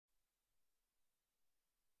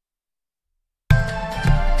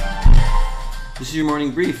This is your morning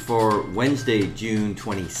brief for Wednesday, June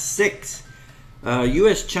 26th.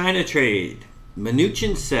 U.S.-China trade.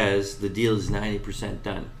 Mnuchin says the deal is 90%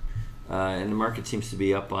 done. And the market seems to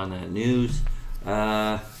be up on that news.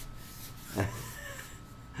 I'll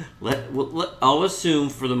assume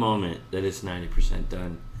for the moment that it's 90%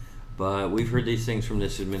 done. But we've heard these things from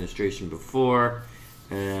this administration before,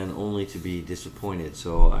 and only to be disappointed.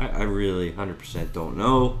 So I really 100% don't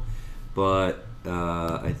know. But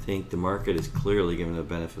I think the market is clearly given the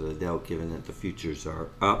benefit of the doubt, given that the futures are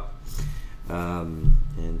up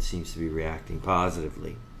and seems to be reacting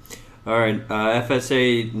positively. All right,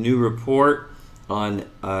 FSA new report on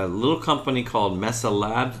a little company called Mesa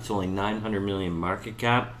Labs. It's only 900 million market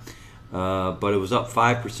cap, but it was up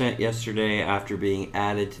 5% yesterday after being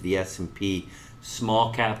added to the S&P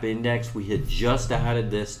small cap index. We had just added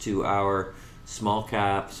this to our small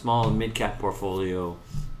and mid cap portfolio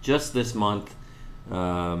just this month.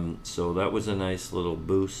 So that was a nice little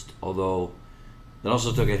boost, although it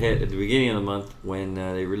also took a hit at the beginning of the month when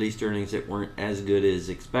they released earnings that weren't as good as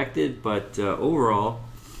expected. But overall,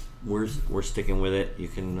 we're sticking with it. You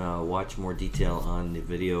can watch more detail on the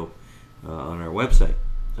video on our website.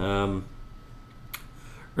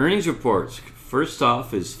 Earnings reports. First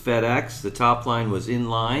off is FedEx. The top line was in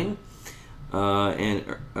line,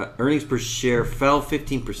 and earnings per share fell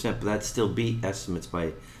 15%, but that still beat estimates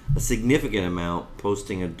by a significant amount,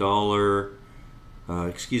 posting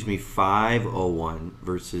 $5.01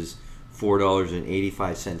 versus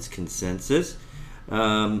 $4.85 consensus.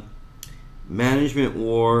 Management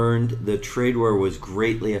warned the trade war was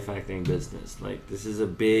greatly affecting business. Like, this is a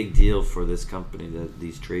big deal for this company,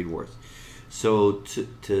 these trade wars. So to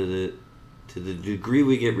the degree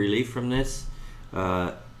we get relief from this,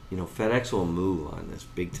 FedEx will move on this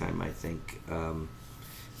big time, I think.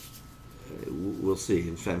 We'll see.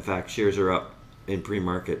 In fact, shares are up in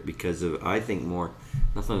pre-market because of, I think,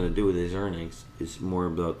 nothing to do with his earnings. It's more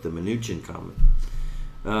about the Mnuchin comment.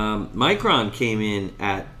 Micron came in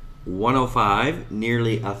at 105,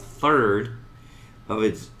 nearly a third of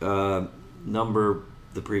its number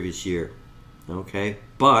the previous year. Okay,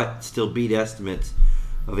 but still beat estimates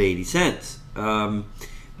of 80 cents.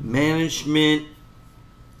 Management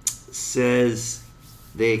says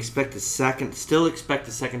they still expect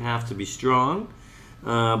the second half to be strong,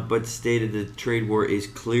 but stated the trade war is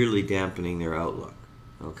clearly dampening their outlook.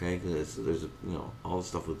 Okay, because there's all the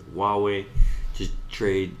stuff with Huawei, just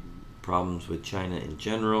trade problems with China in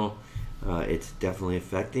general. It's definitely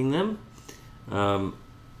affecting them.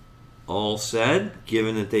 All said,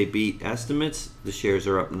 given that they beat estimates, the shares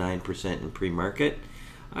are up 9% in pre-market.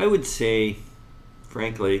 I would say,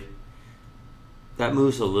 frankly, that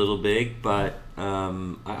moves a little big, but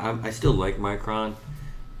I still like Micron.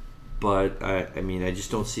 But I mean, I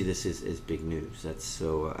just don't see this as big news.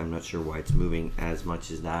 I'm not sure why it's moving as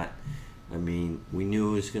much as that. I mean, we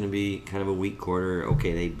knew it was going to be kind of a weak quarter.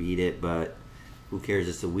 Okay, they beat it, but who cares?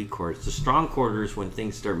 It's a weak quarter. It's the strong quarters when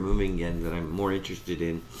things start moving again that I'm more interested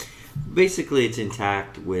in. Basically, it's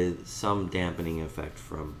intact with some dampening effect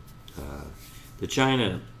from the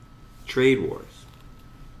China trade wars.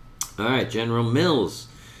 All right, General Mills.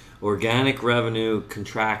 Organic revenue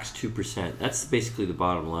contracts 2%. That's basically the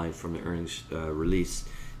bottom line from the earnings release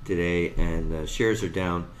today, and shares are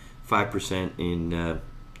down 5% in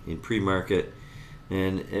pre-market.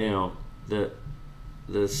 And the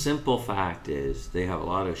simple fact is they have a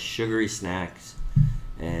lot of sugary snacks,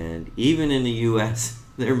 and even in the U.S.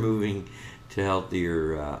 they're moving to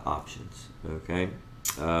healthier options. Okay.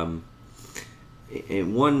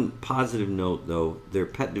 And one positive note, though, their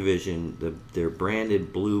pet division, their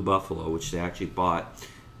branded Blue Buffalo, which they actually bought,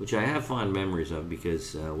 which I have fond memories of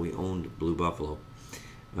because we owned Blue Buffalo,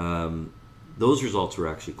 those results were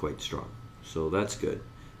actually quite strong. So that's good.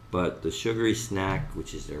 But the sugary snack,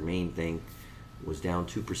 which is their main thing, was down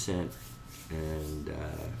 2%. And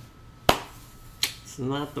it's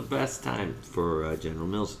not the best time for General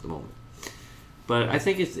Mills at the moment. But I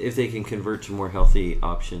think if they can convert to more healthy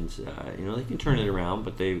options, they can turn it around,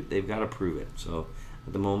 but they've got to prove it. So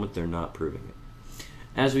at the moment, they're not proving it.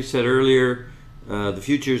 As we said earlier, the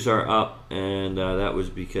futures are up, and that was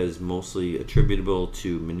because mostly attributable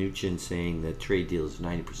to Mnuchin saying the trade deal is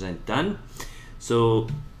 90% done. So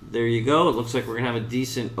there you go. It looks like we're going to have a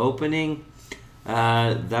decent opening.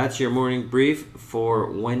 That's your morning brief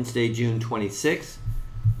for Wednesday, June 26th.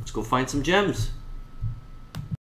 Let's go find some gems.